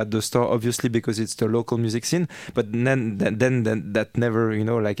end up at the store, obviously, because it's the local music scene. But then that never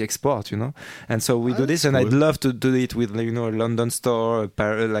export, And so we do this, and cool. I'd love to do it with a London store,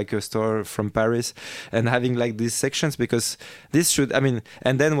 a store from Paris, and having these sections, because this should and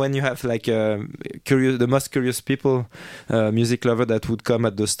then when you have the most curious people, music lover that would come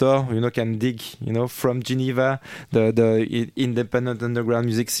at the store, can dig, from Geneva, the independent underground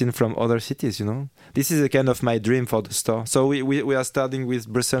music scene from other cities, This is a kind of my dream for the store. So we are starting with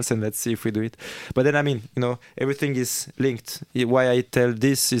Brussels, and let's see if we do it. But then, everything is linked. Why I tell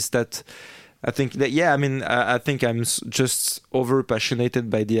this is that I think that, I think I'm just over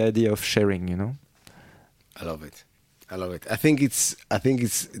passionate by the idea of sharing, I love it. I think it's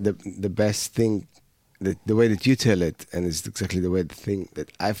the best thing. The way that you tell it, and it's exactly the thing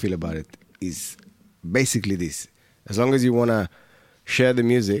that I feel about it, is basically this. As long as you want to share the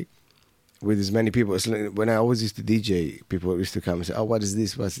music with as many people. When I always used to DJ, people used to come and say, "Oh, what is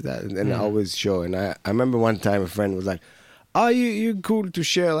this? What's that?" And I always show. And I remember one time a friend was like, "Oh, you cool to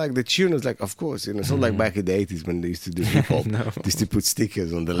share the tune?" I was like, "Of course." It's not like back in the 80s when they used to do hip hop. No. They used to put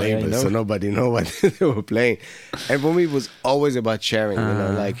stickers on the label so nobody know what they were playing. And for me, it was always about sharing.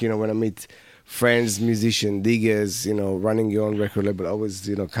 When I meet friends, musicians, diggers, running your own record label, always,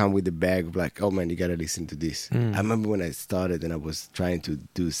 come with the bag of "Oh man, you gotta listen to this." I remember when I started and I was trying to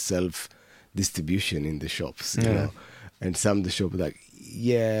do self-distribution in the shops, and some of the shops were like,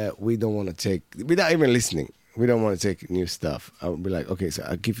 "Yeah, we don't want to take," without even listening, "we don't want to take new stuff." I'll be like, "Okay, so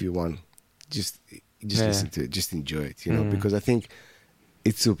I'll give you one. Just listen to it, just enjoy it," because I think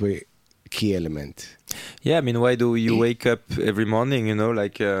it's super key element. Yeah, why do you wake up every morning?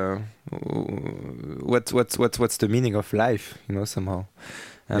 What's the meaning of life? Somehow,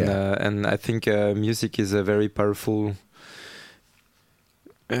 and I think music is a very powerful.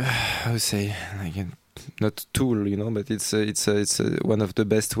 How to say, not tool, but it's one of the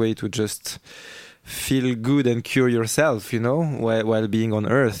best way to just feel good and cure yourself, while being on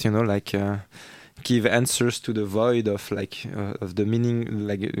Earth, give answers to the void of of the meaning,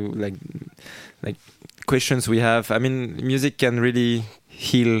 like questions we have. Music can really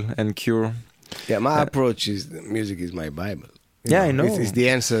heal and cure. Yeah, my approach is music is my Bible. Yeah, I know. It's the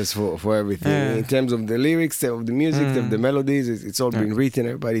answers for everything. In terms of the lyrics, of the music, of the melodies, it's all been written,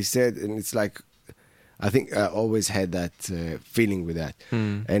 everybody said, and it's like, I think I always had that feeling with that.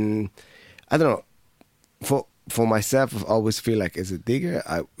 And I don't know, for myself, I always feel like as a digger,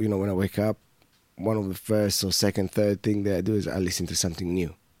 when I wake up, one of the first or second, third thing that I do is I listen to something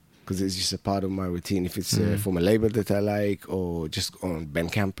new. Because it's just a part of my routine. If it's from a label that I like, or just on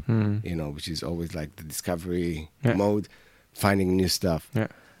Bandcamp, which is always like the discovery mode, finding new stuff,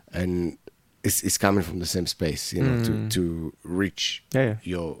 and it's coming from the same space, to reach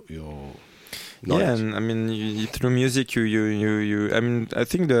your knowledge. Yeah, and I mean, through music, you. I mean, I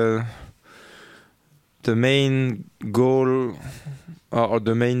think the main goal or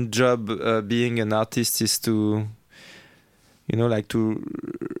the main job being an artist is to, like to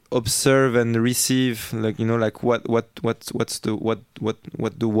observe and receive, like what's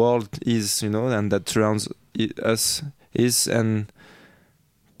the world is, and that surrounds us is, and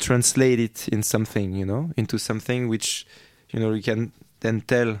translate it in something, into something which, you can then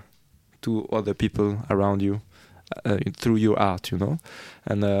tell to other people around you through your art,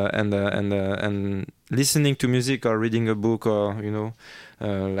 and listening to music or reading a book or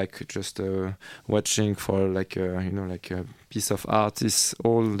like just watching for like like a piece of art is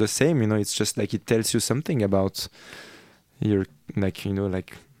all the same. It's just like it tells you something about your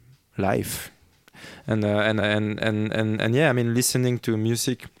like life, and yeah, I mean, listening to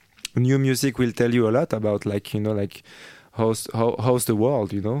music, new music will tell you a lot about like how's the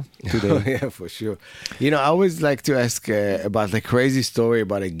world today. Oh, yeah, for sure. I always like to ask about the crazy story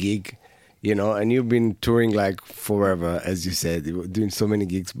about a gig, and you've been touring like forever, as you said. You were doing so many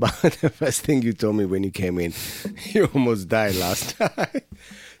gigs, but the first thing you told me when you came in, you almost died last time.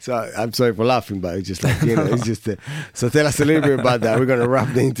 So I'm sorry for laughing, but it's just like, it's just... so tell us a little bit about that. We're going to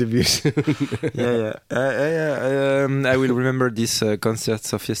wrap the interview soon. I will remember this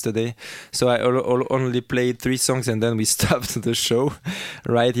concerts of yesterday. So I only played 3 songs and then we stopped the show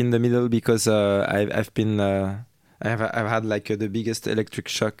right in the middle because I've had like the biggest electric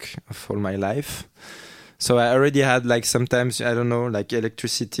shock of all my life. So I already had like sometimes, I don't know, like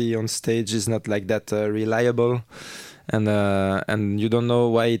electricity on stage is not like that reliable. And you don't know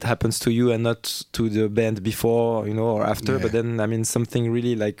why it happens to you and not to the band before, or after. But then, I mean, something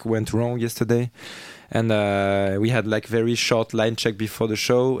really like went wrong yesterday. And we had like very short line check before the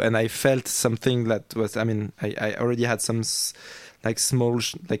show. And I felt something that was, I mean, I already had some like small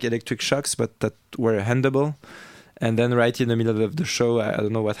like electric shocks, but that were handleable. And then right in the middle of the show, I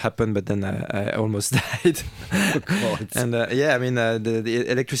don't know what happened, but then I almost died. Oh, God. And I mean, the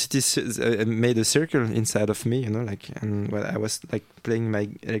electricity made a circle inside of me, and I was like playing my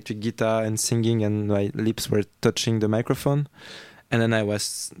electric guitar and singing, and my lips were touching the microphone, and then I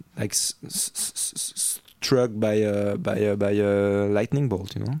was like struck by a lightning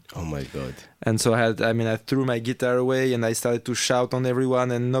bolt, Oh my God. And so I threw my guitar away and I started to shout on everyone,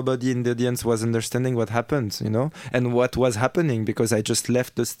 and nobody in the audience was understanding what happened, and what was happening, because I just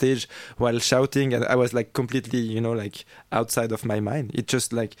left the stage while shouting and I was like completely, like outside of my mind. It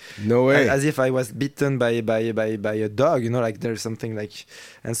just like, no way, as if I was bitten by a dog, like there's something like,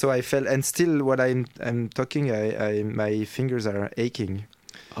 and so I felt, and still when I'm talking, my fingers are aching.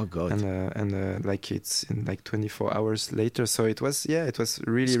 Oh God! And like it's in like 24 hours later, so it was really it's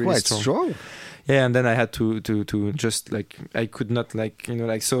really quite strong. Yeah, and then I had to just like, I could not like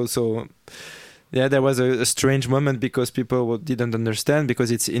so. Yeah, there was a strange moment because people didn't understand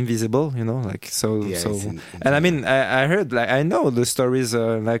because it's invisible, like so. Yeah, so and I mean, I heard, like, I know the stories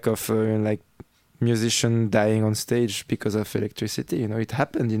like of like musician dying on stage because of electricity. It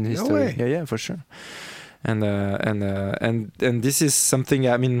happened in history. No way. Yeah, for sure. And this is something,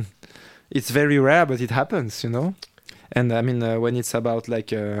 I mean, it's very rare, but it happens, And I mean, when it's about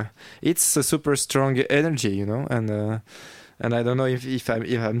like, it's a super strong energy, and I don't know if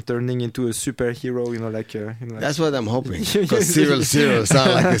I'm turning into a superhero, like. That's what I'm hoping. Because Cyril sounds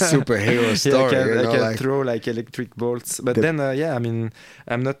like a superhero story. I can throw like electric bolts, but then I mean,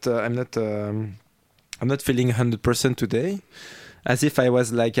 I'm not feeling 100% today. As if I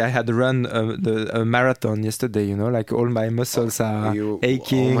was like, I had run a marathon yesterday, like all my muscles are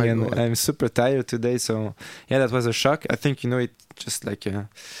aching, and God. I'm super tired today. So yeah, that was a shock. I think, it just like, I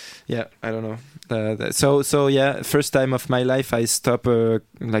don't know. So yeah, first time of my life I stopped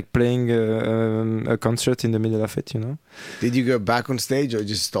like playing a concert in the middle of it. Did you go back on stage or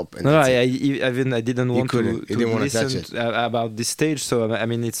just stop? No, I didn't want to listen about this stage. So I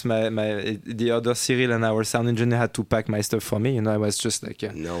mean, it's the other Cyril and our sound engineer had to pack my stuff for me. I was just like,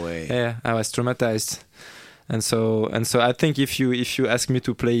 no way. Yeah, I was traumatized. And so I think if you ask me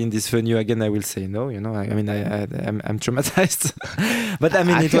to play in this venue again, I will say no. You know, I'm traumatized. But I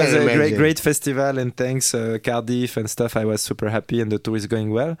mean, it was a great festival, and thanks Cardiff and stuff. I was super happy, and the tour is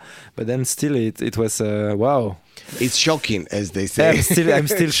going well. But then still, it was wow. It's shocking, as they say. I'm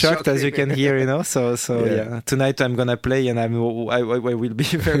still shocked, as you can hear. You know, so yeah. Tonight I'm gonna play, and I will be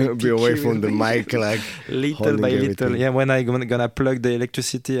very be away from the mic, like little by little. Yeah, when I'm gonna plug the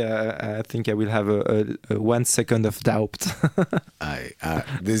electricity, I think I will have a 1 second of doubt.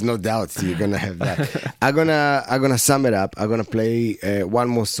 There's no doubt you're gonna have that. I'm gonna sum it up. I'm gonna play one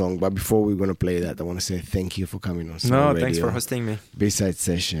more song, but before we're gonna play that, I want to say thank you for coming on. Thanks for hosting me. B-side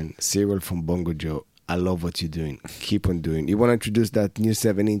session, Cyril from Bongo Joe. I love what you're doing. Keep on doing. You want to introduce that new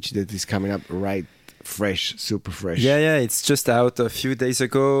 7-inch that is coming up right fresh, super fresh? Yeah, it's just out a few days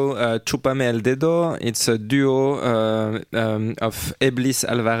ago. Chúpame el dedo. It's a duo of Eblis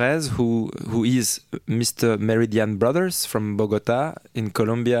Alvarez, who is Mr. Meridian Brothers from Bogota in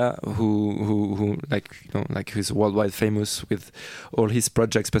Colombia, who who's worldwide famous with all his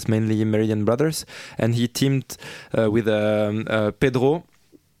projects, but mainly Meridian Brothers. And he teamed with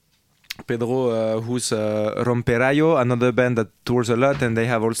Pedro, who's Romperayo, another band that tours a lot, and they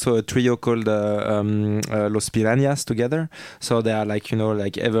have also a trio called Los Piranhas together. So they are like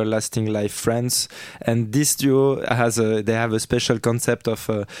everlasting life friends. And this duo they have a special concept of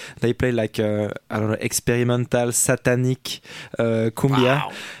they play like experimental satanic cumbia.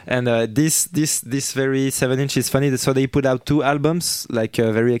 Wow. And this very 7-inch is funny. So they put out 2 albums, like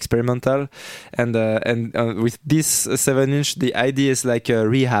very experimental, and with this 7-inch, the idea is like a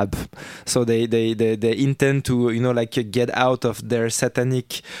rehab. So they intend to get out of their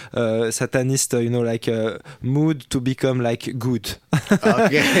satanist mood to become like good.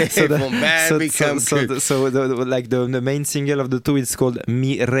 Okay. So from bad become good. So the main single of the 2 is called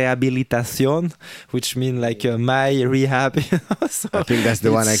Mi Rehabilitación, which means like my rehab. So I think that's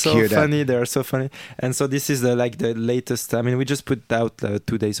the one I queued up. They are so funny. And so this is the latest. I mean, we just put out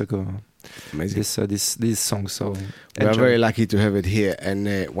 2 days ago. Amazing. This song. So we are very lucky to have it here.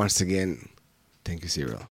 And once again, thank you, Cyril.